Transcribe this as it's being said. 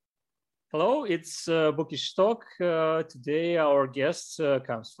Hello, it's Bookish Talk. Today our guest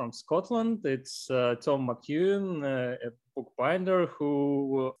comes from Scotland. It's Tom McEwan, a bookbinder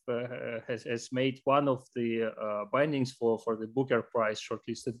who has made one of the bindings for the Booker Prize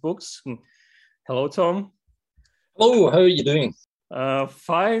shortlisted books. Hello, Tom. Hello, how are you doing?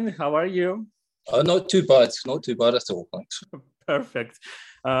 Fine, how are you? Not too bad at all, thanks. Perfect.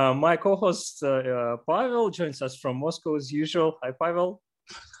 My co-host Pavel joins us from Moscow as usual. Hi, Pavel.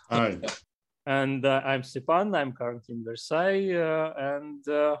 Hi. And I'm Stepan. I'm currently in Versailles.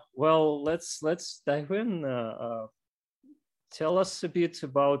 Well, let's dive in. Tell us a bit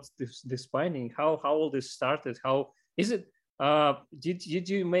about this binding. How all this started? How is it? Did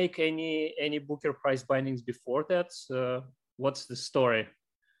you make any Booker Prize bindings before that? What's the story?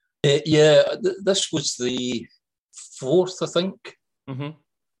 This was the fourth, I think. Mm-hmm.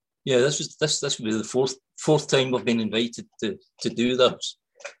 Yeah, this would be the fourth time we've been invited to do this.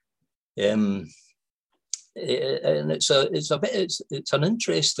 And it's an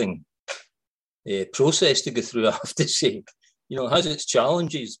interesting process to go through, I have to say. You know, it has its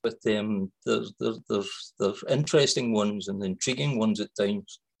challenges, but there's interesting ones and intriguing ones at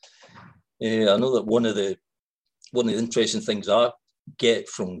times. I know that one of the interesting things I get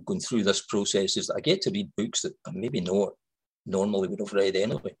from going through this process is that I get to read books that I maybe not normally would have read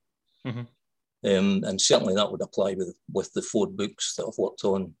anyway. Mm-hmm. And certainly that would apply with the 4 books that I've worked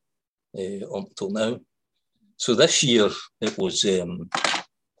on up till now. So this year it was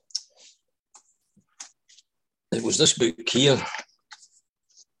this book here.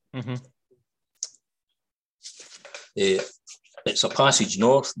 Mm-hmm. It's A Passage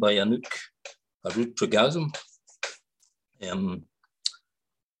North by Anouk Trugasm.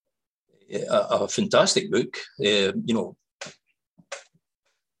 A fantastic book. You know,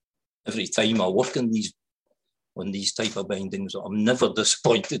 every time I work on these type of bindings, I'm never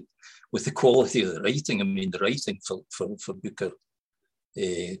disappointed with the quality of the writing. I mean, the writing for Booker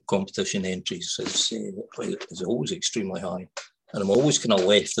competition entries is always extremely high, and I'm always kind of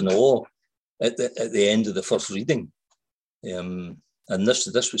left in awe at the end of the first reading. And this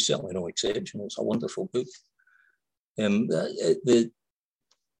was certainly no exception. It's a wonderful book. The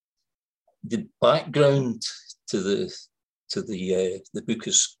background to the book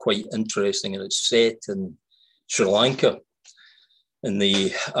is quite interesting, and it's set in Sri Lanka in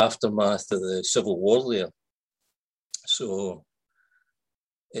the aftermath of the civil war there. So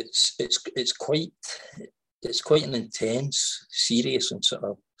it's quite an intense, serious, and sort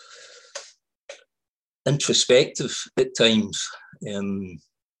of introspective at times. A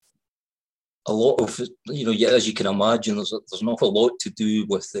lot of, you know, as you can imagine, there's an awful lot to do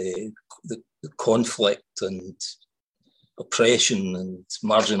with the conflict and oppression and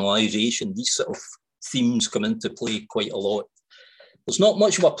marginalisation. These sort of themes come into play quite a lot. There's not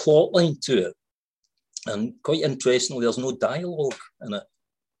much of a plot line to it, and quite interestingly, there's no dialogue in it.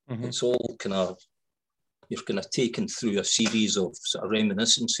 Mm-hmm. It's all you're kind of taken through a series of sort of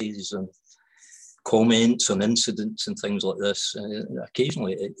reminiscences and comments on incidents and things like this.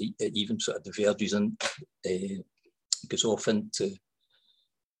 Occasionally, it even sort of diverges and goes off into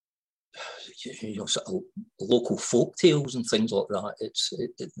sort of local folk tales and things like that. It's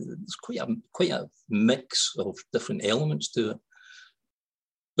quite a mix of different elements to it.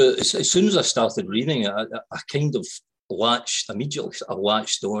 But as soon as I started reading it, I kind of latched on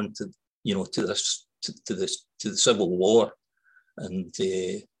to the Civil War and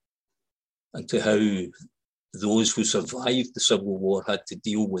to how those who survived the Civil War had to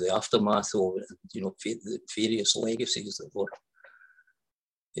deal with the aftermath of it, and, you know, the various legacies that were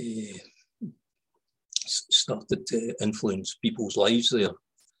started to influence people's lives there.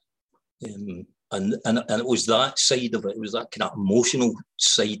 And it was that side of it. It was that kind of emotional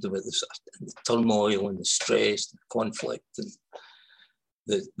side of it, the turmoil and the stress, the conflict, and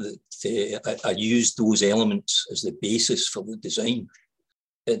I used those elements as the basis for the design.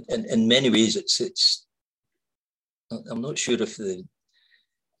 In many ways, it's. I'm not sure if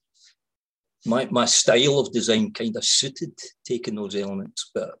my style of design kind of suited taking those elements,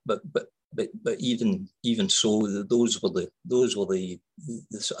 but even so, those were the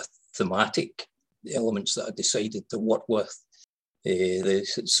sort of thematic elements that I decided to work with.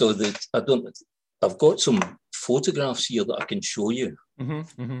 I've got some photographs here that I can show you. Mm-hmm,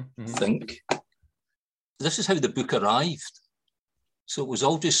 mm-hmm, mm-hmm. I think this is how the book arrived. So it was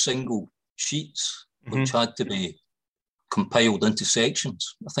all just single sheets, which mm-hmm. had to be compiled into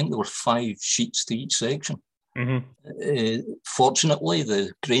sections. I think there were 5 sheets to each section. Mm-hmm. Fortunately,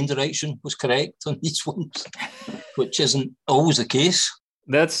 the grain direction was correct on these ones, which isn't always the case.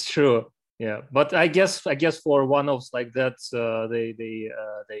 That's true. Yeah, but I guess for one-offs like that, they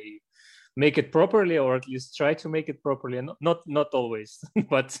make it properly, or at least try to make it properly. And not always,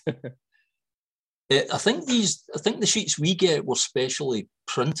 but I think the sheets we get were specially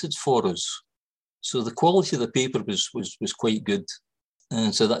printed for us, so the quality of the paper was quite good,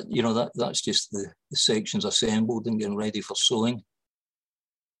 and so that's just the sections assembled and getting ready for sewing.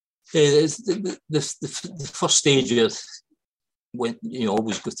 The first stage when you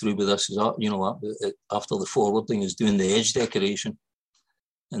always go through with this is after the forwarding is doing the edge decoration,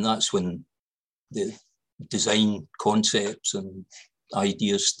 and that's when the design concepts and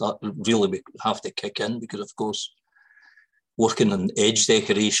ideas really have to kick in, because of course working on edge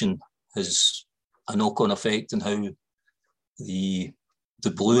decoration has a knock-on effect on how the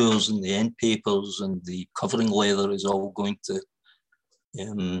bluers and the end papers and the covering leather is all going to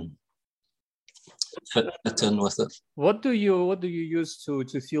fit in with it. What do you use to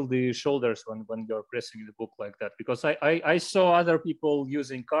feel the shoulders when you're pressing the book like that? Because I saw other people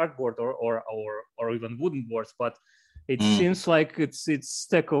using cardboard or even wooden boards, but it seems like it's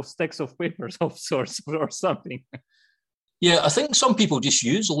stacks of papers of sorts or something. Yeah, I think some people just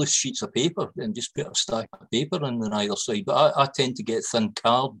use loose sheets of paper and just put a stack of paper on either side. But I tend to get thin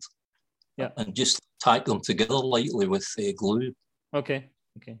card, and just tack them together lightly with glue. Okay.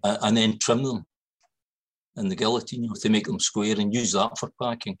 And then trim them in the guillotine to make them square and use that for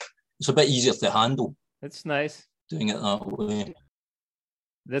packing. It's a bit easier to handle. That's nice. Doing it that way.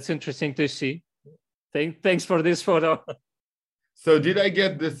 That's interesting to see. Thanks for this photo. So did I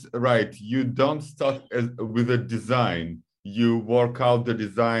get this right? You don't start with a design. You work out the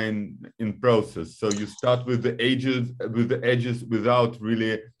design in process. So you start with the edges without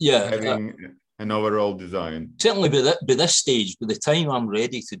really having an overall design. Certainly by this stage, by the time I'm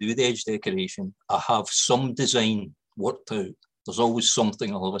ready to do the edge decoration, I have some design worked out. There's always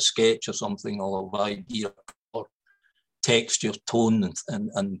something. I'll have a sketch or something. I'll have idea or texture, tone,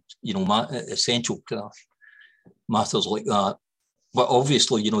 and essential kind of matters like that. But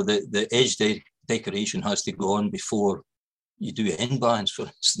obviously, the edge decoration has to go on before you do end bands, for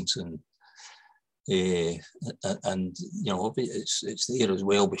instance, and it's there as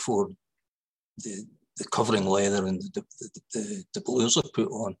well before the covering leather and the blues are put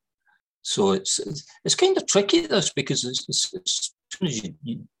on. So it's kind of tricky, this, because as soon as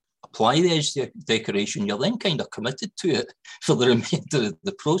you apply the edge decoration, you're then kind of committed to it for the remainder of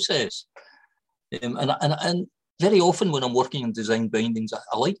the process. And very often when I'm working on design bindings,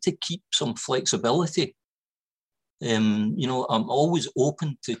 I like to keep some flexibility. I'm always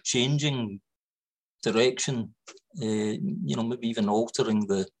open to changing direction, maybe even altering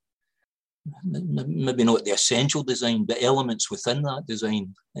maybe not the essential design, but elements within that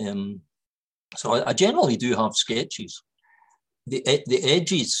design. So I generally do have sketches. The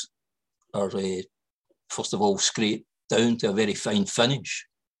edges are, first of all, scraped down to a very fine finish.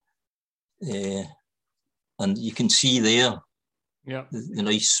 And you can see there the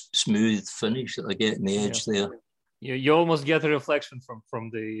nice smooth finish that I get in the edge there. You almost get a reflection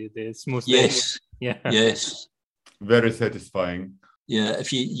from the smooth. Yes. Yeah. Yes. Very satisfying. Yeah.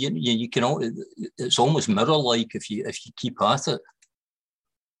 If you can, it's almost mirror-like if you keep at it.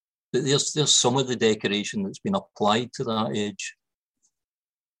 But there's some of the decoration that's been applied to that edge.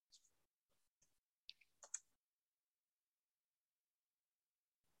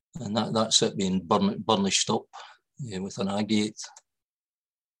 And that's it being burnished up with an agate.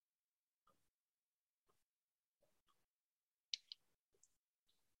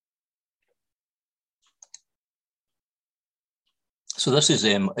 So this is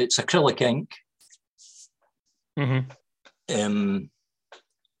it's acrylic ink,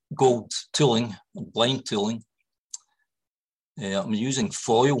 gold tooling, blind tooling. I'm using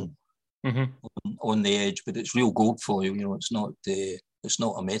foil on the edge, but it's real gold foil. It's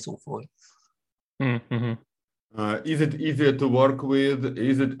not a metal foil. Is it easier to work with?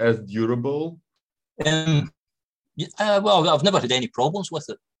 Is it as durable? Well, I've never had any problems with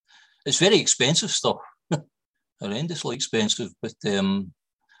it. It's very expensive stuff, horrendously expensive. But I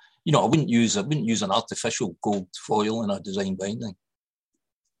wouldn't use an artificial gold foil in a design binding.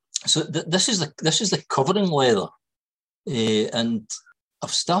 So this is the covering leather, and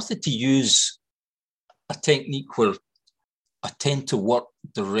I've started to use a technique where I tend to work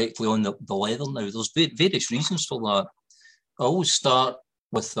directly on the leather now. There's various reasons for that. I always start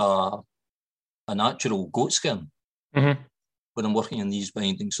with a natural goat skin when I'm working on these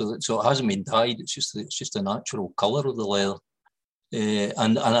bindings, so it hasn't been dyed. It's just a natural colour of the leather,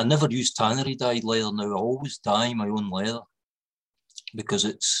 and I never use tannery dyed leather now. I always dye my own leather, because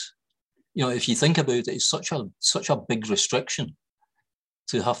it's, if you think about it, it's such a big restriction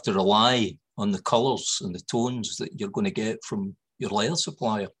to have to rely on the colours and the tones that you're going to get from your leather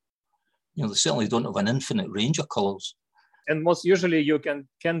supplier. they certainly don't have an infinite range of colours. And most usually you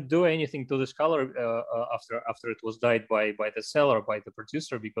can't do anything to this color after it was dyed by the seller, by the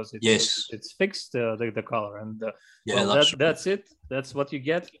producer, because it's fixed, the color, and that's it. That's what you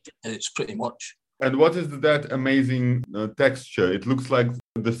get. It's pretty much. And what is that amazing texture? It looks like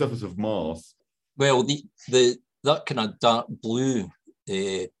the surface of Mars. Well, that kind of dark blue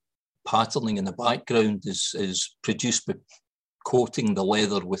patterning in the background is produced by coating the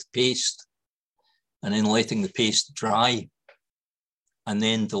leather with paste and then letting the paste dry and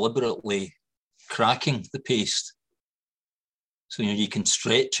then deliberately cracking the paste. So you can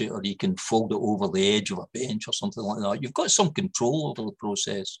stretch it or you can fold it over the edge of a bench or something like that. You've got some control over the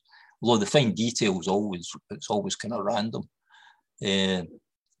process, although the fine detail is always kind of random. And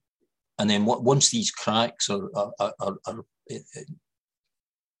then once these cracks are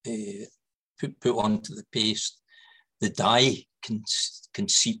put onto the paste, the dye can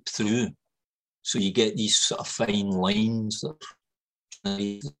seep through. So you get these sort of fine lines that are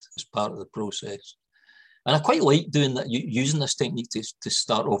generated as part of the process. And I quite like doing that, using this technique to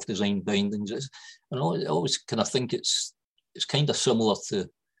start off design bindings. I always kind of think it's kind of similar to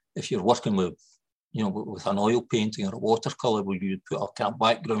if you're working with, with an oil painting or a watercolor, where you put a kind of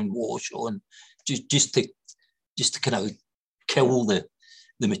background wash on, just to kind of kill the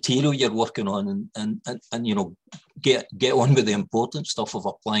material you're working on and get on with the important stuff of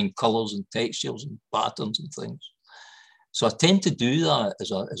applying colours and textures and patterns and things. So I tend to do that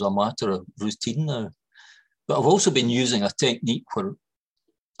as a matter of routine now. But I've also been using a technique where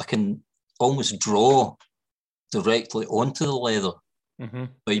I can almost draw directly onto the leather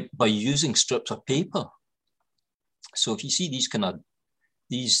by using strips of paper. So if you see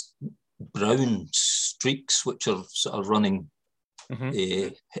these brown streaks which are sort of running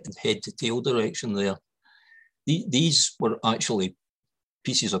head to tail direction there, these were actually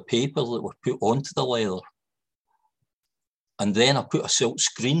pieces of paper that were put onto the leather. And then I put a silk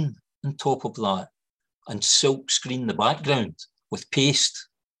screen on top of that and silk screen the background with paste.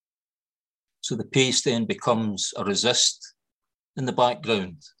 So the paste then becomes a resist in the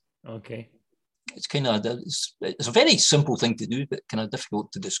background. Okay. It's it's a very simple thing to do, but kind of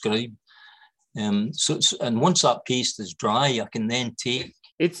difficult to describe. And once that paste is dry, I can then take.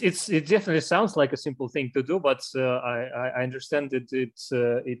 It definitely sounds like a simple thing to do, but I understand that it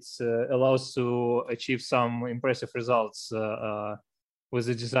allows to achieve some impressive results with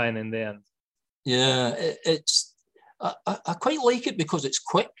the design in the end. Yeah, I quite like it because it's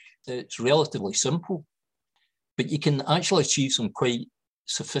quick. It's relatively simple, but you can actually achieve some quite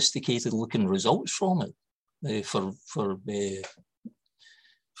sophisticated looking results from it for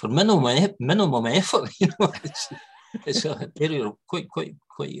minimum effort. It's a very quite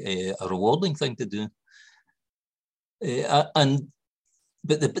a rewarding thing to do. But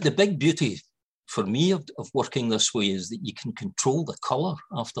the big beauty for me of working this way is that you can control the colour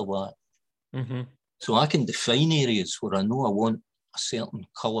after that. Mm-hmm. So I can define areas where I know I want a certain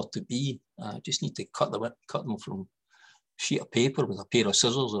colour to be. I just need to cut them from a sheet of paper with a pair of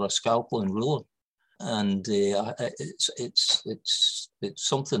scissors or a scalpel and ruler. And it's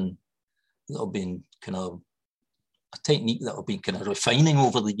something that I've been kind of a technique that I've been kind of refining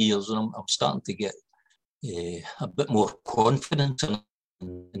over the years, and I'm starting to get a bit more confident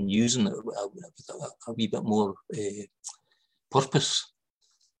in using it with a wee bit more purpose.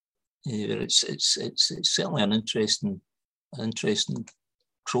 It's certainly an interesting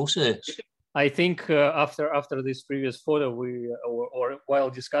process. I think after this previous photo, or while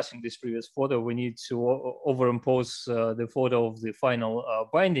discussing this previous photo, we need to overimpose the photo of the final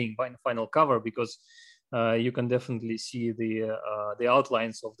binding, final cover, because you can definitely see the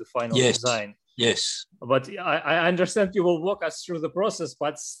outlines of the final design. Yes. But I understand you will walk us through the process,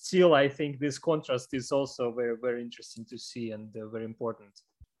 but still, I think this contrast is also very, very interesting to see and very important.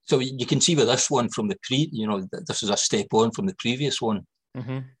 So you can see with this one from this is a step on from the previous one.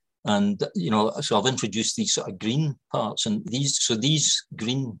 Mm-hmm. And, so I've introduced these sort of green parts, and these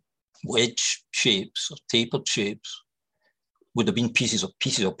green wedge shapes or tapered shapes would have been pieces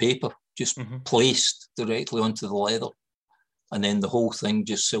of paper just placed directly onto the leather, and then the whole thing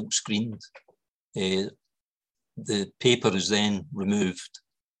just silk screened. The paper is then removed,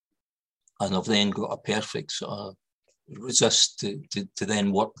 and I've then got a perfect sort of resist to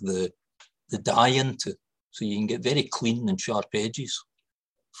then work the dye into, so you can get very clean and sharp edges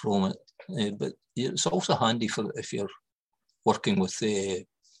from it. But it's also handy for if you're working with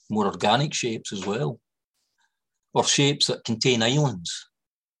more organic shapes as well, or shapes that contain islands.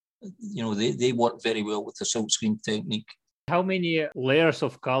 They work very well with the silk screen technique. How many layers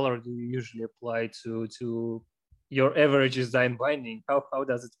of color do you usually apply to your average design binding? How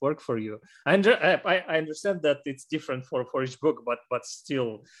does it work for you? I understand that it's different for each book, but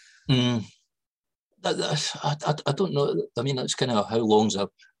still. I don't know. I mean, that's kind of how long's a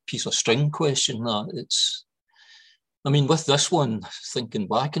piece of string question. I mean, with this one, thinking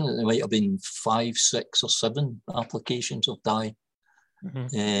back on it, there might have been 5, 6, or 7 applications of dye.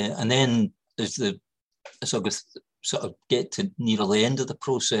 And then as I sort of get to near the end of the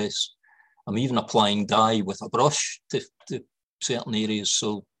process, I'm even applying dye with a brush to certain areas.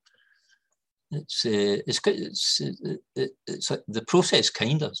 So the process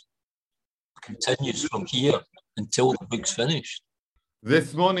kind of continues from here until the book's finished.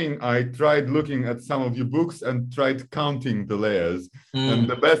 This morning, I tried looking at some of your books and tried counting the layers. And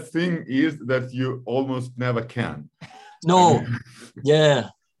the best thing is that you almost never can. No, yeah.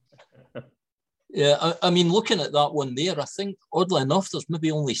 Yeah, I mean, looking at that one there, I think, oddly enough, there's maybe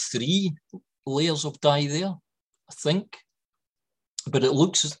only 3 layers of dye there, I think. But it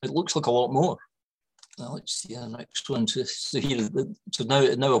looks like a lot more. Let's see the next one. So here, so now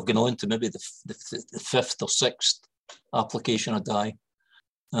I've gone on to maybe the 5th or 6th application of dye.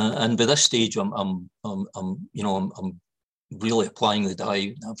 And by this stage, I'm really applying the dye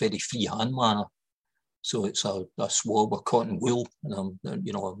in a very freehand manner. So it's a swab of cotton wool, and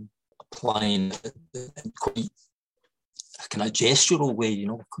I'm applying it in quite a kind of gestural way,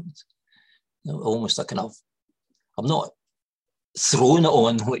 almost a kind of. I'm not throwing it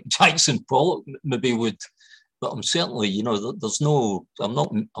on like Jackson Pollock maybe would, but I'm certainly, there's no. I'm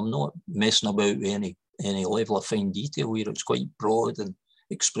not messing about with any level of fine detail here. It's quite broad and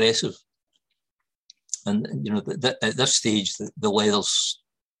expressive, and at this stage the leather's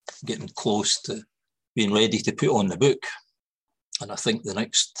getting close to being ready to put on the book. And I think the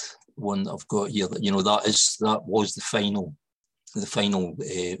next one I've got here, that was the final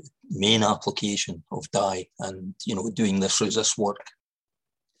main application of dye, and doing this resist work.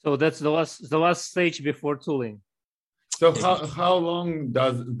 So that's the last stage before tooling. So how long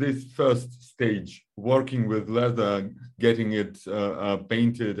does this first stage, working with leather, getting it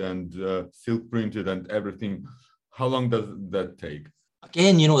painted and silk printed and everything, how long does that take?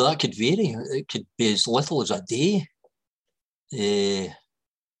 Again, that could vary. It could be as little as a day,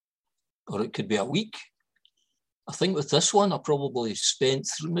 or it could be a week. I think with this one, I probably spent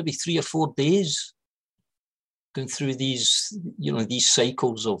maybe 3 or 4 days going through these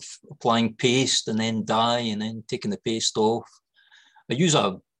cycles of applying paste and then dye and then taking the paste off. I use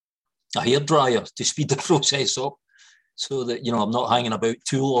a hairdryer to speed the process up so that, I'm not hanging about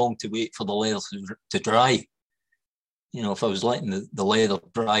too long to wait for the leather to dry. If I was letting the leather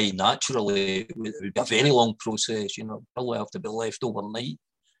dry naturally, it would be a very long process, probably have to be left overnight.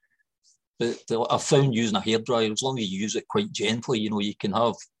 But I've found using a hairdryer, as long as you use it quite gently, you can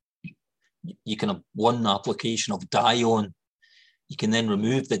have one application of dye on. You can then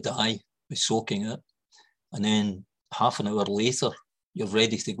remove the dye by soaking it. And then half an hour later, you're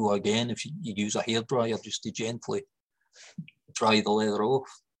ready to go again if you use a hairdryer just to gently dry the leather off.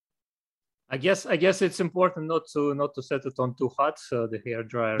 I guess it's important not to set it on too hot, the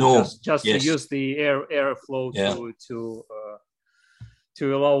hairdryer. No, just yes. To use the airflow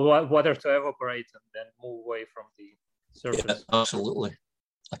to allow water to evaporate and then move away from the surface. Yeah, absolutely.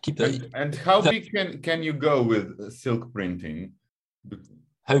 I keep it. And how big can you go with silk printing?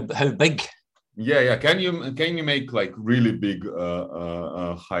 How big? Yeah. Can you make like really big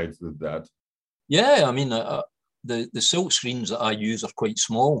heights with that? Yeah, I mean the silk screens that I use are quite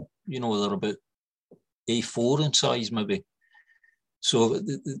small. They're about A4 in size maybe. So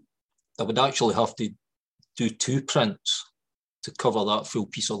I would actually have to do 2 prints to cover that full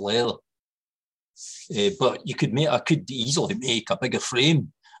piece of leather. But I could easily make a bigger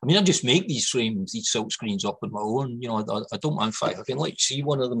frame. I mean, I just make these silk screens up on my own. I don't mind. In fact, I can see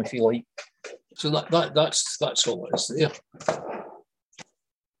one of them if you like. So that's all it is there.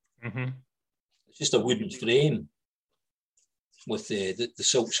 Mm-hmm. It's just a wooden frame with the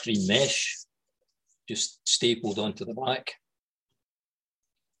silk screen mesh just stapled onto the back.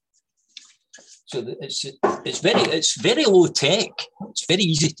 So it's very low tech. It's very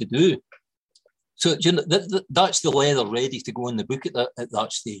easy to do. So that's the leather ready to go in the book at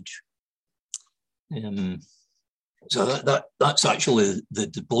that stage. So that's actually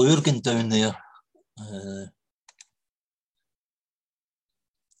the blue organ down there. I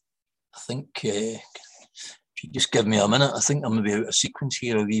think if you just give me a minute, I think I'm maybe out of sequence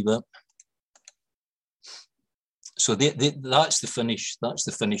here a wee bit. So that's the finish. That's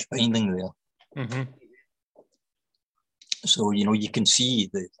the finished binding there. Mm-hmm. So you can see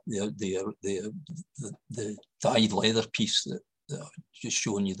the dyed leather piece that I've just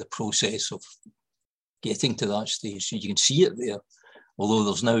shown you the process of getting to that stage. So you can see it there, although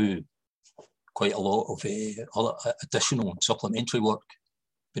there's now quite a lot of other additional and supplementary work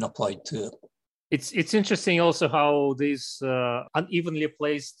being applied to it. It's interesting also how these unevenly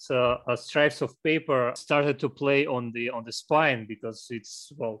placed stripes of paper started to play on the spine, because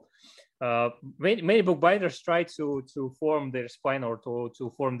it's many bookbinders try to form their spine, or to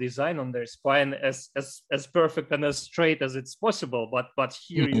form design on their spine as perfect and as straight as it's possible. But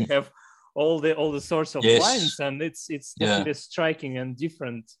here you have all the sorts of lines, and it's definitely striking and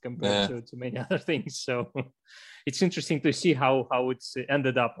different compared to many other things. So it's interesting to see how it's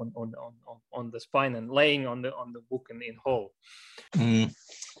ended up on the spine and laying on the book in whole.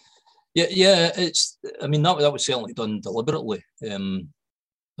 It's. I mean, that was certainly done deliberately.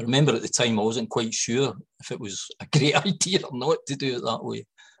 I remember at the time I wasn't quite sure if it was a great idea or not to do it that way,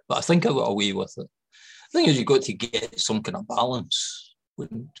 but I think I got away with it. The thing is, you've got to get some kind of balance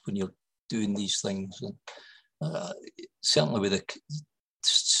when you're doing these things. And, certainly with the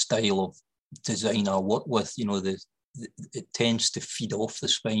style of design I work with, it tends to feed off the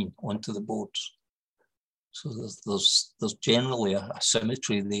spine onto the boards. So there's generally a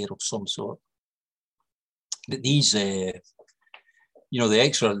symmetry there of some sort. But these, the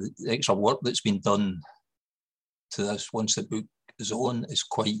extra work that's been done to this once the book is on is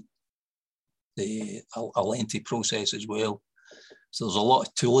quite a lengthy process as well. So there's a lot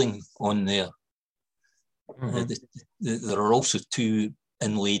of tooling on there. Mm-hmm. There are also 2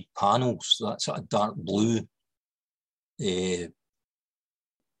 inlaid panels, that sort of dark blue and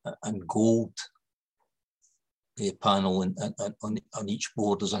gold panel, and on each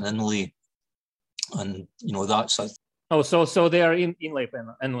board there's an inlay, and that's a. Oh, so they are inlay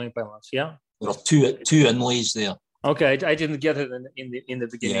panels, yeah. There are two inlays there. Okay, I didn't get it in the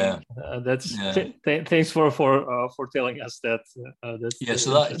beginning. Thanks for telling us that.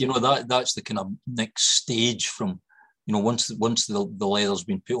 That's the kind of next stage from, once the leather's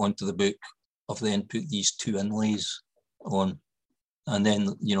been put onto the book, I've then put these 2 inlays on, and then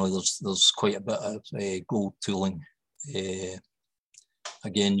there's quite a bit of gold tooling,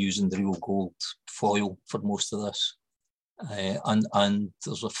 again using the real gold foil for most of this, and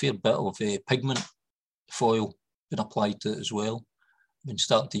there's a fair bit of pigment foil been applied to it as well. I've been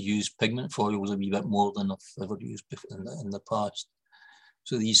starting to use pigment foils a wee bit more than I've ever used in the past.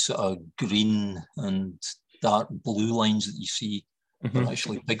 So these sort of green and dark blue lines that you see are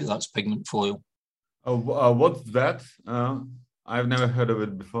actually that's pigment foil. What's that? I've never heard of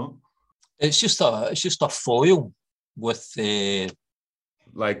it before. It's just a foil with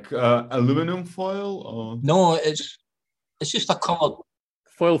like aluminum foil, or no? It's just a colored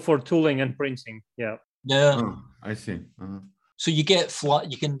foil for tooling and printing. Yeah. Oh, I see. So you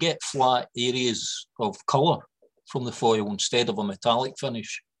can get flat areas of colour from the foil instead of a metallic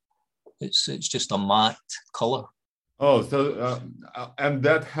finish. It's just a matte colour. Oh, so and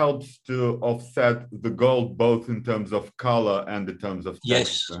that helps to offset the gold both in terms of colour and in terms of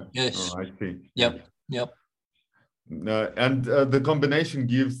texture. Yes. Oh, I see. Yep. And the combination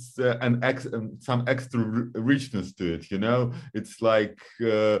gives some extra richness to it. It's like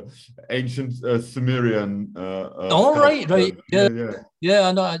ancient Sumerian. Right. Yeah.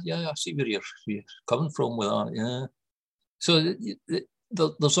 I know. Yeah, I see where you're coming from with that. Yeah. So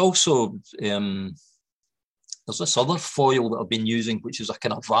there's also there's this other foil that I've been using, which is a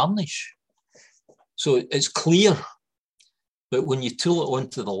kind of varnish. So it's clear, but when you tool it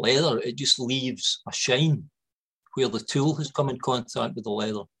onto the leather, it just leaves a shine where the tool has come in contact with the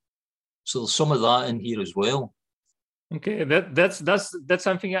leather. So there's some of that in here as well. Okay, that's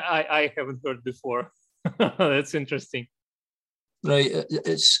something I haven't heard before. That's interesting. Right,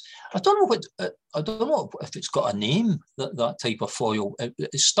 I don't know if it's got a name, that type of foil.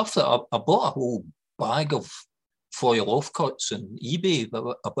 It's stuff that I bought a whole bag of foil offcuts on eBay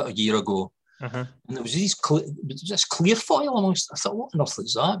about a year ago. And there was this clear foil almost. I thought, what on earth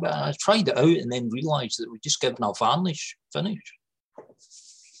is that? But I tried it out and then realised that it was just given a varnish finish.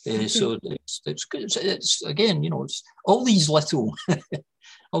 So it's good. It's again, it's all these little,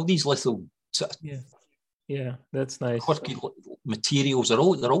 Yeah, that's nice. Quirky materials they're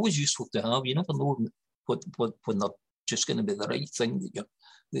always useful to have. You never know what when they're just going to be the right thing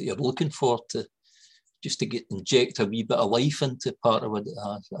that you're looking for to inject a wee bit of life into part of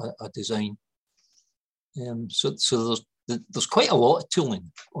a design. So there's quite a lot of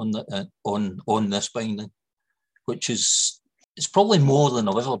tooling on this binding, which it's probably more than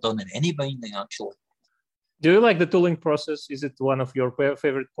I've ever done in any binding actually. Do you like the tooling process? Is it one of your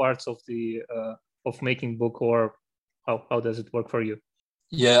favorite parts of the of making book, or how does it work for you?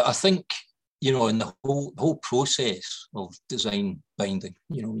 Yeah, I think in the whole process of design binding,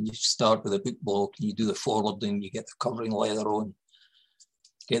 when you start with a book block, and you do the forwarding, you get the covering leather on,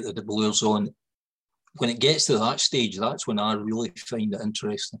 get the doublures on. When it gets to that stage, that's when I really find it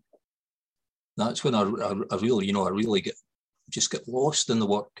interesting. That's when I really get lost in the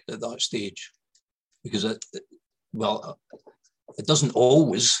work at that stage, because it doesn't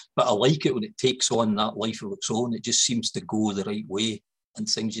always, but I like it when it takes on that life of its own. It just seems to go the right way, and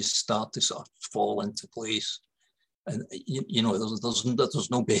things just start to sort of fall into place. And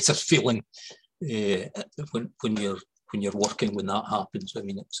there's no better feeling when you're working when that happens. I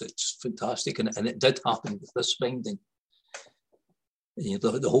mean, it's fantastic, and it did happen with this binding.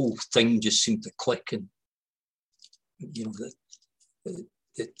 The whole thing just seemed to click, and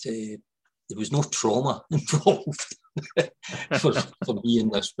there was no trauma involved for me in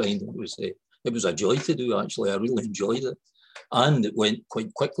this binding. It was a joy to do. Actually, I really enjoyed it, and it went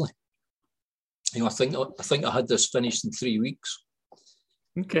quite quickly. I think I had this finished in 3 weeks.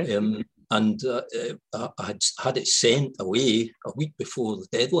 Okay. And I had it sent away a week before the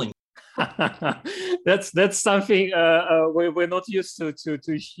deadline. That's something we're not used to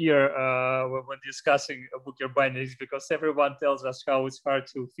hear when discussing Booker bindings, because everyone tells us how it's hard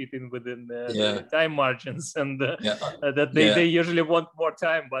to fit in within the time margins, and that they usually want more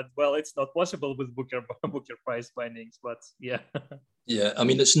time, but well, it's not possible with Booker prize bindings. But yeah. I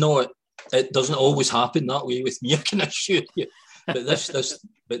mean, it doesn't always happen that way with me, I can assure you. But this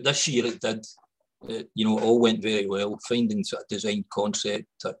year it did. It all went very well. Finding sort of design concept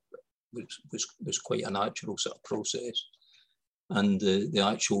was quite a natural sort of process, and the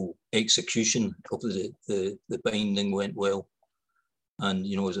actual execution of the binding went well. And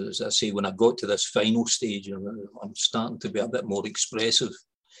as I say, when I got to this final stage, I'm starting to be a bit more expressive.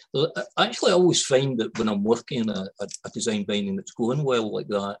 Actually, I always find that when I'm working on a design binding that's going well like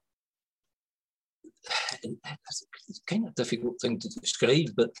that, it's a kind of difficult thing to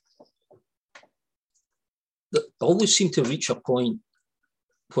describe, but I always seem to reach a point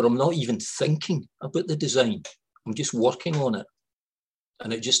where I'm not even thinking about the design. I'm just working on it,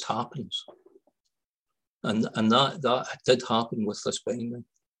 and it just happens. And that did happen with this binding.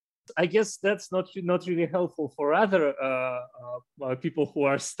 I guess that's not really helpful for other people who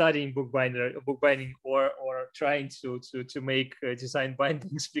are studying bookbinding or trying to make design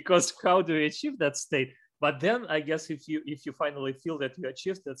bindings, because how do you achieve that state? But then I guess if you finally feel that you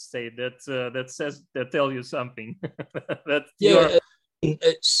achieved that state, that tell you something.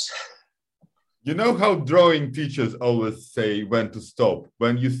 It's. You know how drawing teachers always say when to stop,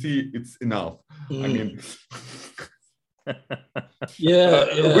 when you see it's enough. I mean.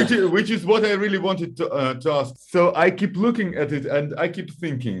 Which is what I really wanted to ask. So I keep looking at it and I keep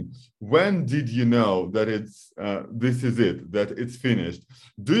thinking, when did you know that it's this is it, that it's finished?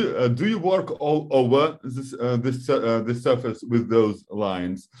 Do you work all over the surface with those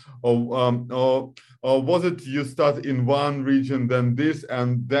lines, or was it you start in one region, then this,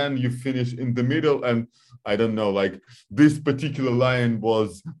 and then you finish in the middle, and I don't know, like this particular line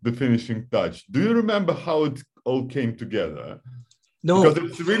was the finishing touch? Do you remember how it all came together? No, because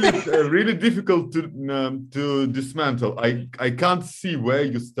it's really difficult to dismantle. I can't see where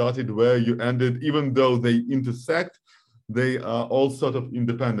you started, where you ended, even though they intersect. They are all sort of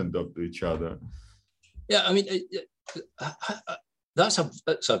independent of each other. Yeah, I mean, that's a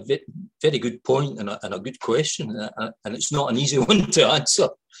very good point and a good question, and it's not an easy one to answer.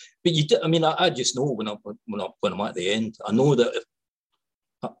 But I just know when I'm at the end, I know that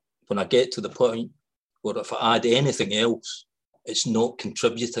when I get to the point where if I add anything else, it's not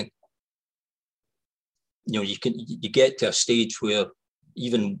contributing. You get to a stage where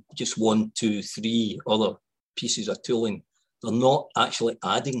even just 1, 2, 3 other pieces of tooling, they're not actually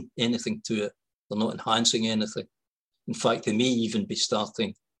adding anything to it. They're not enhancing anything. In fact, they may even be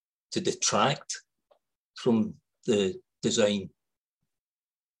starting to detract from the design.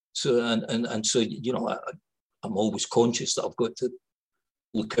 So and so I'm always conscious that I've got to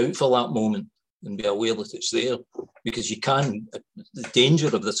look out for that moment and be aware that it's there, because the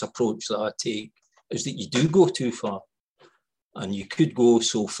danger of this approach that I take is that you do go too far, and you could go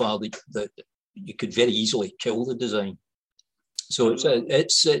so far that you could very easily kill the design. So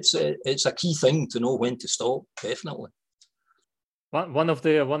it's a key thing to know when to stop, definitely. One of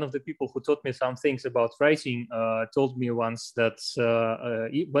the people who taught me some things about writing told me once that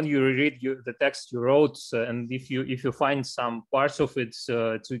when you read the text you wrote, and if you find some parts of it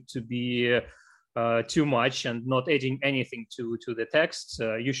to be too much and not adding anything to the text,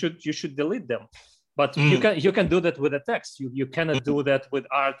 you should delete them. But you can do that with a text. You cannot do that with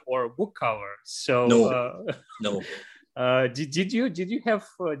art or book cover. So no. Did you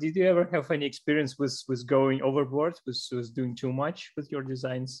ever have any experience with going overboard, with doing too much with your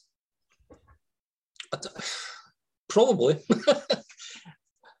designs? Probably.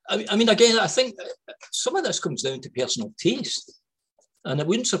 I mean, again, I think some of this comes down to personal taste, and it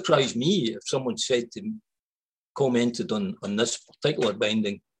wouldn't surprise me if someone commented on this particular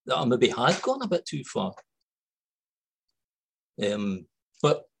binding that I maybe had gone a bit too far.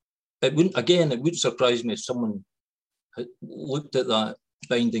 But it wouldn't surprise me if someone had looked at that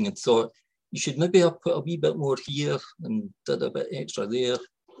binding and thought, you should maybe have put a wee bit more here and did a bit extra there.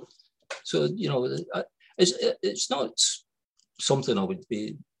 So, you know, it's not something I would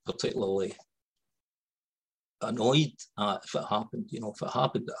be particularly annoyed at if it happened. You know, if it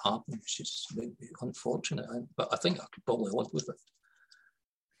happened, it happened. It's just maybe unfortunate, but I think I could probably live with it.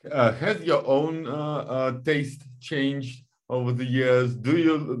 Has your own taste changed over the years? Do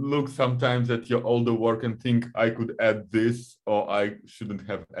you look sometimes at your older work and think, I could add this, or I shouldn't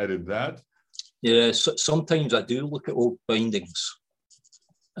have added that? Yeah, so sometimes I do look at old bindings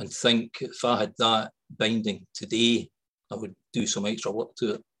and think if I had that binding today, I would do some extra work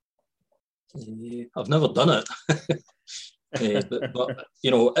to it. I've never done it, but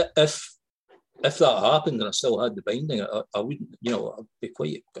you know, if that happened and I still had the binding, I wouldn't, you know, I'd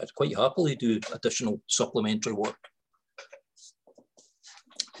quite happily do additional supplementary work.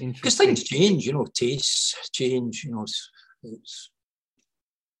 Because things change, you know, tastes change, you know. It's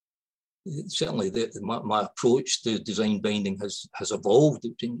certainly my approach to design binding has evolved.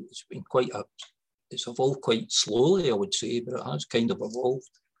 It's evolved quite slowly, I would say, but it has kind of evolved.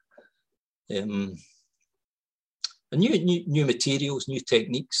 And new materials, new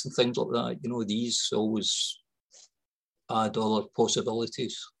techniques and things like that, you know, these always add other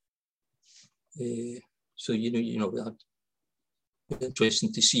possibilities. So, you know, it's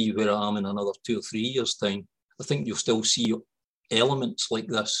interesting to see where I am in another 2 or 3 years' time. I think you'll still see elements like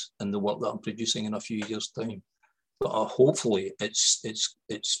this in the work that I'm producing in a few years' time. But hopefully it's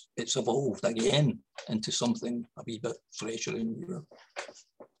evolved again into something a wee bit fresher and newer.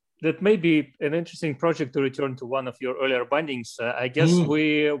 That may be an interesting project to return to one of your earlier bindings. I guess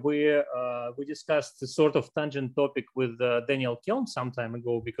we discussed the sort of tangent topic with Daniel Kelm some time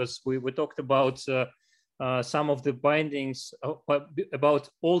ago, because we talked about some of the bindings about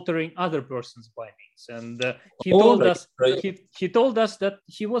altering other person's bindings, and he told us that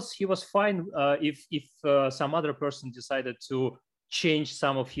he was fine if some other person decided to change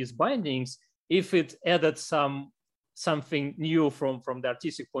some of his bindings if it added something new from the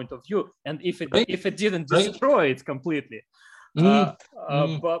artistic point of view, and if it didn't destroy it completely. But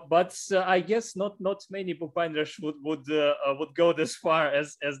I guess not many bookbinders would go this far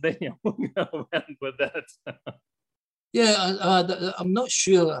as Daniel went with that. Yeah, I'm not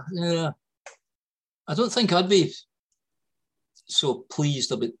sure. I don't think I'd be so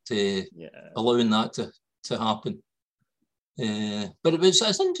pleased about allowing that to happen. But it's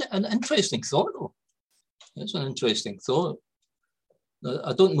an interesting thought, though. It's an interesting thought.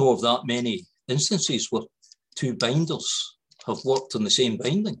 I don't know of that many instances where 2 binders have worked on the same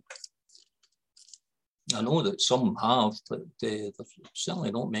binding. I know that some have, but there's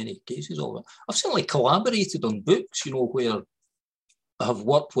certainly not many cases of it. I've certainly collaborated on books, you know, where I have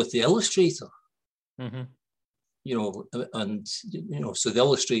worked with the illustrator. You know, and you know, so the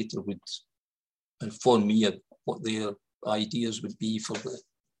illustrator would inform me of what their ideas would be for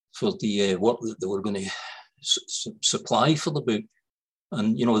the work that they were going to supply for the book,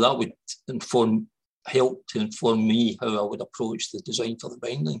 and you know, that would help to inform me how I would approach the design for the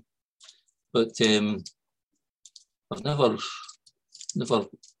binding. But I've never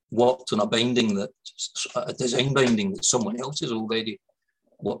worked on a design binding that someone else has already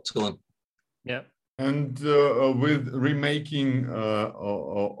worked on. Yeah. And with remaking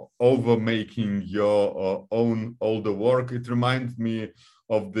or overmaking your own older work, it reminds me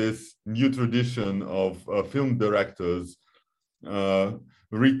of this new tradition of film directors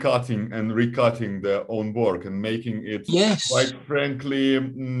recutting and recutting their own work and making it, quite frankly,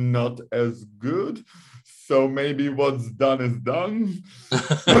 not as good. So maybe what's done is done.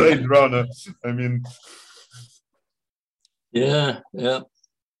 Blade Runner, I mean. Yeah,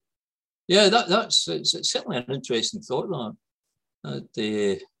 that's it's certainly an interesting thought.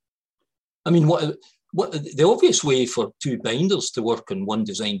 That I mean, what the obvious way for 2 binders to work on one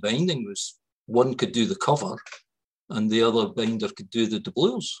design binding was one could do the cover, and the other binder could do the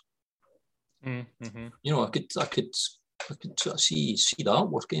doubloons. You know, I could sort of see that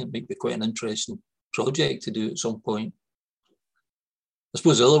working. It might be quite an interesting project to do at some point. I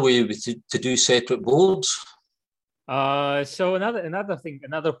suppose the other way would be to do separate boards. So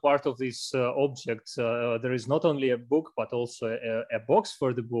another part of this object, there is not only a book but also a box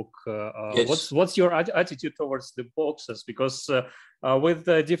for the book. Yes. What's your attitude towards the boxes? Because with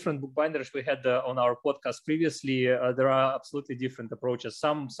the different bookbinders we had on our podcast previously, there are absolutely different approaches.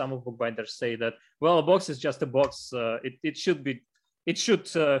 Some of bookbinders say that, well, a box is just a box. It should fit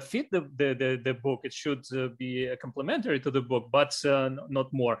the book. It should be complementary to the book, but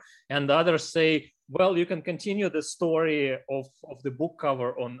not more. And others say, well, you can continue the story of the book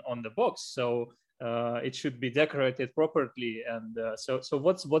cover on the box, so it should be decorated properly. And so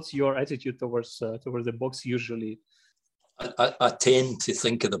what's your attitude towards the box usually? I tend to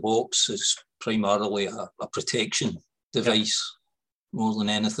think of the box as primarily a protection device more than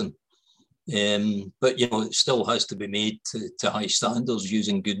anything. But it still has to be made to high standards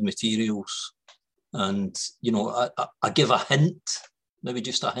using good materials. And I give a hint, maybe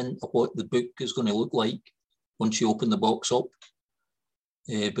just a hint of what the book is going to look like once you open the box up.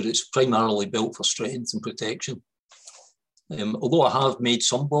 But it's primarily built for strength and protection. Although I have made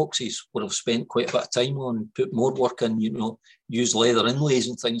some boxes where I've spent quite a bit of time on, put more work in, use leather inlays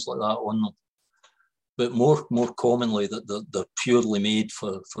and things like that on them. But more commonly that they're purely made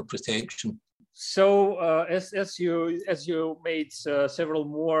for protection. So as you made several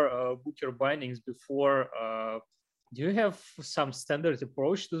more Booker bindings before, do you have some standard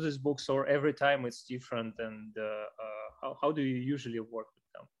approach to these books, or every time it's different? And how do you usually work with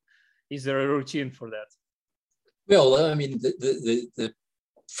them? Is there a routine for that? Well, I mean, the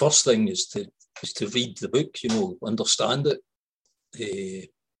first thing is to read the book, understand it.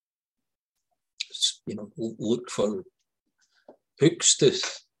 Look for hooks to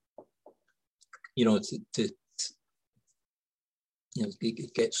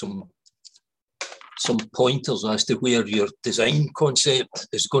get some pointers as to where your design concept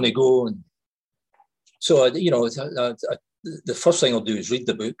is going to go. And so, the first thing I'll do is read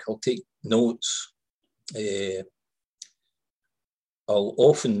the book. I'll take notes. I'll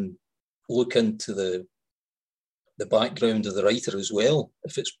often look into the background of the writer as well,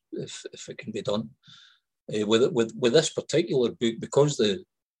 if it can be done. With this particular book, because the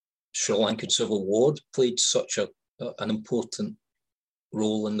Sri Lankan Civil War played such an important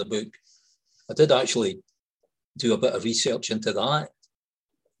role in the book, I did actually do a bit of research into that.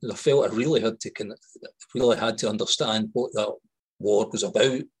 I felt I really had to understand what that war was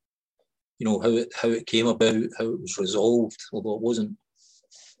about. How it came about, how it was resolved. Although it wasn't.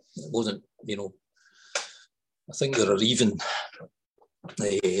 I think there are even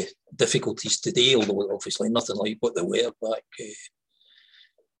difficulties today, although obviously nothing like what they were back. I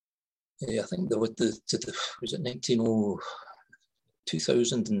think there was was it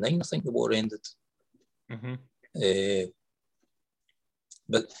 2009? I think the war ended. Mm-hmm.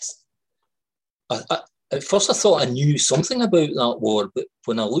 But at first I thought I knew something about that war, but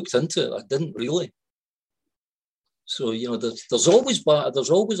when I looked into it, I didn't really. So there's always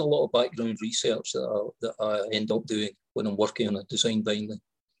a lot of background research that I end up doing when I'm working on a design binding.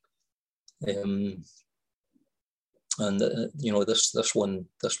 This one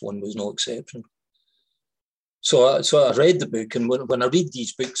was no exception. So I read the book, and when I read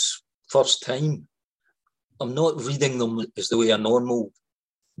these books first time, I'm not reading them as the way a normal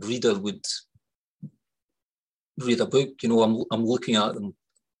reader would read a book. I'm looking at them.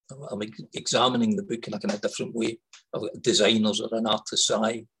 I'm examining the book in a kind of different way. I've got designers or an artist's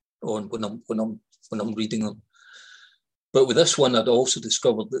eye on when I'm reading them. But with this one, I'd also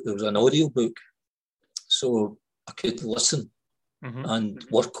discovered that there was an audio book, so I could listen and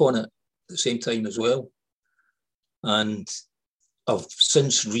work on it at the same time as well. And I've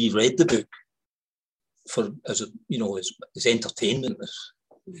since reread the book as entertainment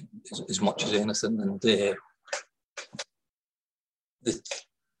as much as anything. And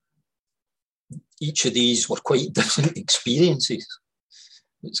each of these were quite different experiences.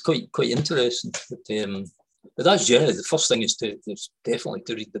 It's quite interesting. But that's generally the first thing is definitely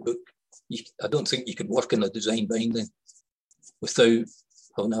to read the book. I don't think you could work in a design binding without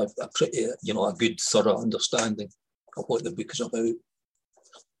having a good thorough understanding of what the book is about.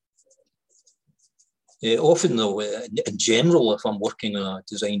 Often though, in general, if I'm working on a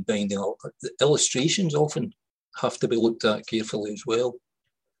design binding, the illustrations often have to be looked at carefully as well.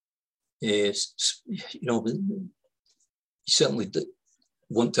 You certainly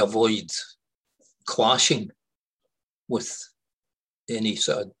want to avoid clashing with any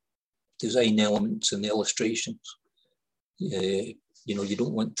sort of design elements in the illustrations. You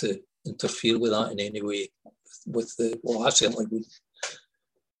don't want to interfere with that in any way. I certainly would,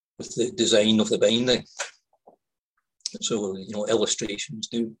 with the design of the binding. So illustrations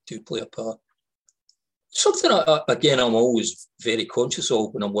do play a part. Something, again, I'm always very conscious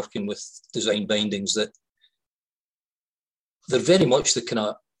of when I'm working with design bindings, that they're very much the kind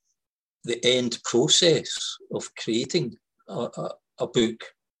of the end process of creating a book.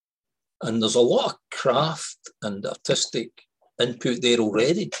 And there's a lot of craft and artistic input there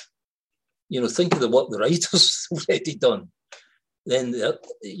already. You know, think of the work the writer's already done. Then,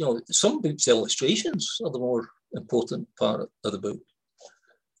 you know, some books' illustrations are the more important part of the book.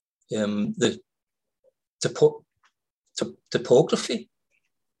 The typography,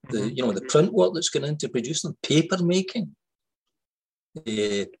 you know, the print work that's going into producing, paper making,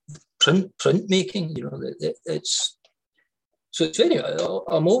 print making. You know, it's very.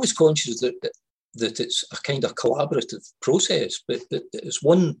 I'm always conscious that it's a kind of collaborative process, but it's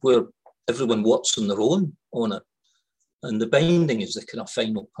one where everyone works on their own on it, and the binding is the kind of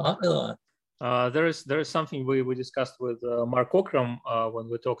final part of that. There is something we discussed with Mark Ockram when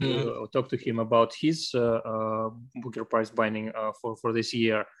we talked to him about his Booker Prize binding for this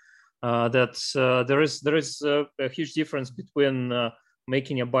year. That there is a huge difference between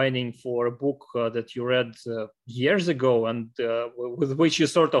making a binding for a book that you read years ago and with which you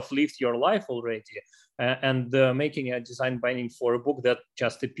sort of lived your life already, and making a design binding for a book that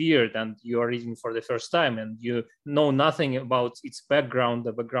just appeared and you are reading for the first time and you know nothing about its background,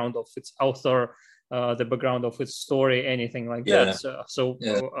 the background of its author, the background of its story, anything like that. So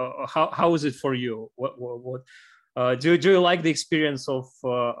how is it for you? What do you like the experience of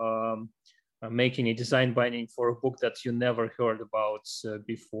making a design binding for a book that you never heard about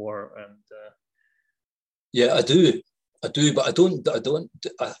before? And yeah, I do, but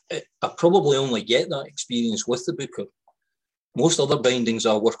I probably only get that experience with the book. Most other bindings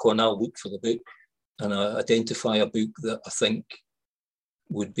I work on, I'll look for the book and I identify a book that I think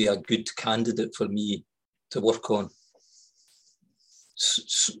would be a good candidate for me to work on.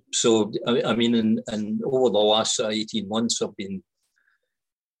 So I mean, in over the last 18 months, I've been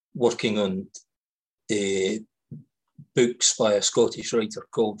working on books by a Scottish writer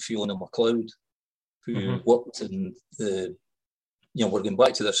called Fiona MacLeod, who worked in the, you know, we're going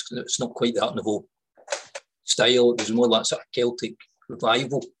back to this, it's not quite the Art Nouveau style, it was more that sort of Celtic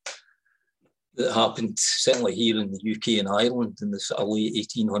revival that happened certainly here in the UK and Ireland in the sort of late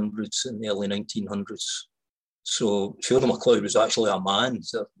 1800s and the early 1900s. So Fiona MacLeod was actually a man, it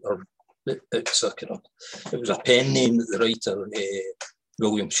was a pen name that the writer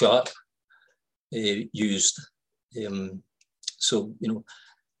William Sharp used. So, you know,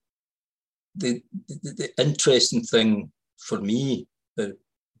 the interesting thing for me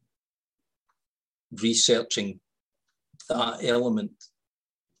researching that element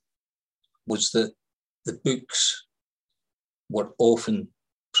was that the books were often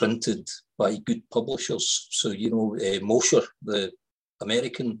printed by good publishers. So, you know, Mosher, the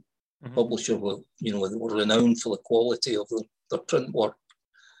American publisher, you know, they were renowned for the quality of their print work.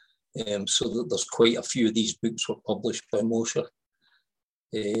 So that there's quite a few of these books were published by Mosher.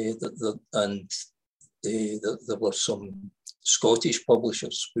 And there were some Scottish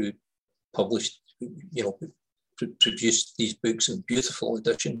publishers who published, you know, produced these books in beautiful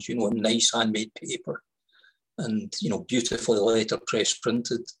editions, you know, in nice handmade paper and, you know, beautifully letterpress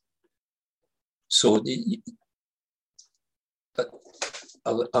printed. So I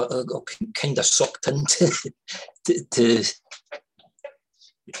kind of sucked into to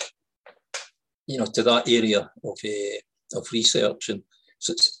you know, to that area of research, and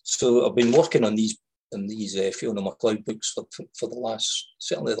so I've been working on these Fiona MacLeod books for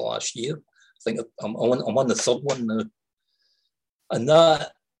certainly the last year. I think I'm on the third one now, and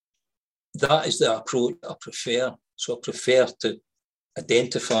that is the approach I prefer. So I prefer to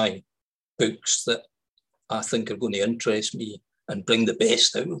identify books that I think are going to interest me and bring the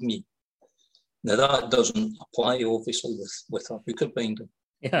best out of me. Now that doesn't apply obviously with a Booker binding.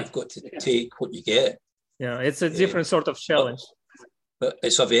 Yeah. You've got to take what you get. Yeah, it's a different sort of challenge. But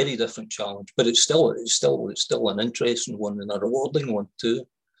it's a very different challenge. But it's still an interesting one and a rewarding one too.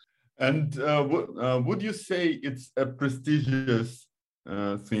 And would you say it's a prestigious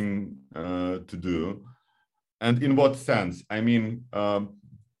thing to do? And in what sense? I mean,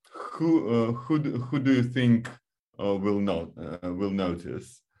 who do you think will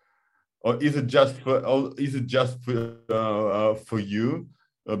notice? Or is it just for you?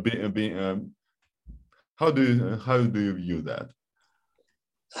 How do you view that?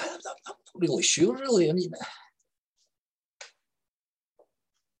 I'm not really sure, really. I mean,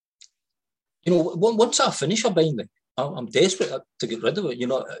 you know, once I finish a binding, I'm desperate to get rid of it. You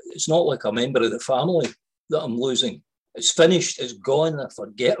know, it's not like a member of the family that I'm losing. It's finished, it's gone, I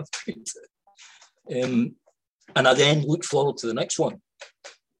forget about it. And I then look forward to the next one.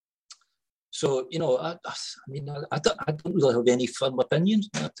 So, you know, I mean, I don't really have any firm opinions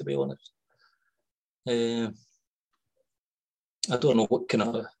on that, to be honest. I don't know what kind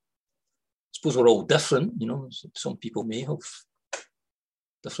of, I suppose we're all different, you know. Some people may have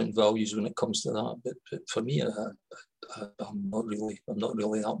different values when it comes to that, but for me, I'm not really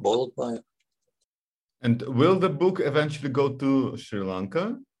that bothered by it. And will the book eventually go to Sri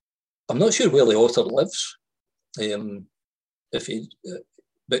Lanka? I'm not sure where the author lives.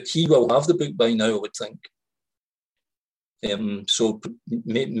 But he will have the book by now, I would think. So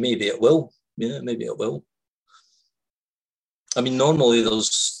maybe it will. Yeah, maybe it will. I mean, normally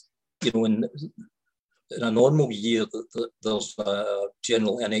there's, you know, in a normal year, there's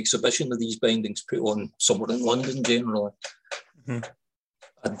generally an exhibition of these bindings put on somewhere in London, generally.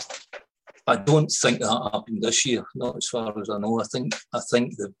 Mm-hmm. I don't think that happened this year, not as far as I know. I think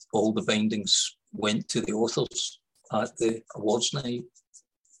that all the bindings went to the authors at the awards night,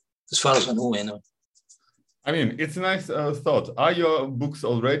 as far as I know, anyway. I mean, it's a nice thought. Are your books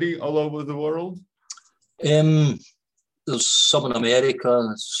already all over the world? There's some in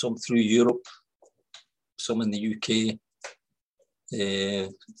America, some through Europe, some in the UK. You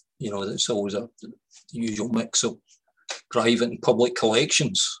know, it's always the usual mix of private and public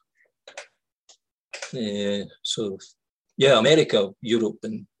collections. So, yeah, America, Europe,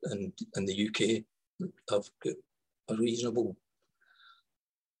 and the UK have got a reasonable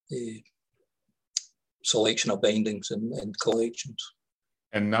selection of bindings and collections.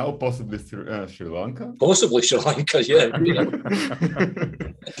 And now possibly Sri Lanka? Possibly Sri Lanka,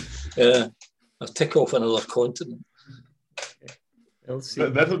 yeah. I'll tick off another continent. We'll see.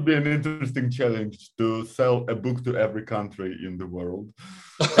 That would be an interesting challenge, to sell a book to every country in the world.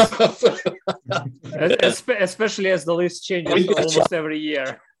 Especially as the list changes almost every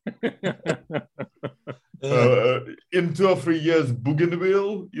year. In 2 or 3 years,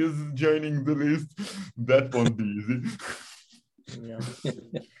 Bougainville is joining the list. That won't be easy. Yeah.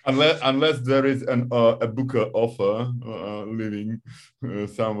 Unless there is a booker offer living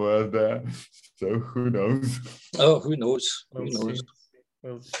somewhere there. So who knows? Oh, who knows?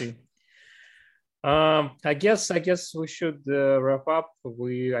 We'll see. I guess we should wrap up.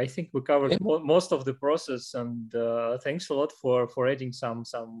 I think we covered most of the process, and thanks a lot for adding some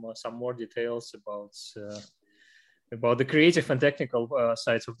more details about the creative and technical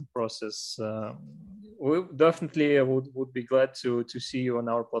sides of the process. We definitely would be glad to see you on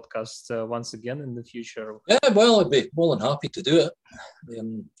our podcast once again in the future. Yeah, well, I'd be more than happy to do it.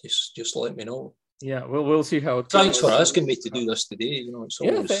 Just let me know. Yeah, we'll see how it goes. Thanks for asking me to do this today. You know, it's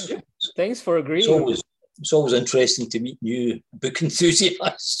always thanks for agreeing. It's always interesting to meet new book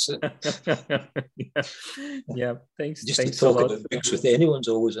enthusiasts. Yeah, thanks. Just thanks to talk about books with anyone's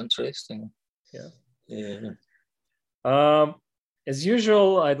always interesting. Yeah. As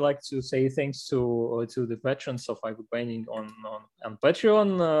usual, I'd like to say thanks to the patrons of iBook Binding on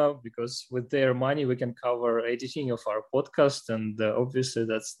Patreon, because with their money we can cover editing of our podcast, and obviously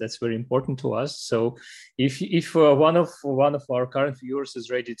that's very important to us. So if one of our current viewers is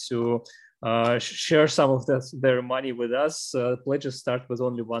ready to share some of their money with us, pledges start with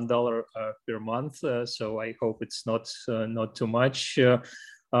only $1 per month. So I hope it's not too much.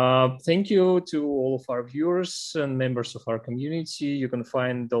 Thank you to all of our viewers and members of our community. You can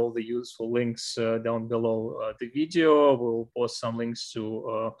find all the useful links down below the video. We'll post some links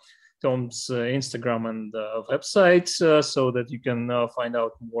to Tom's Instagram and website so that you can find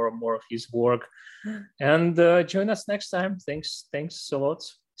out more and more of his work. And join us next time. Thanks a lot.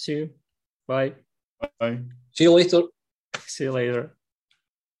 See you. Bye. Bye. See you later. See you later.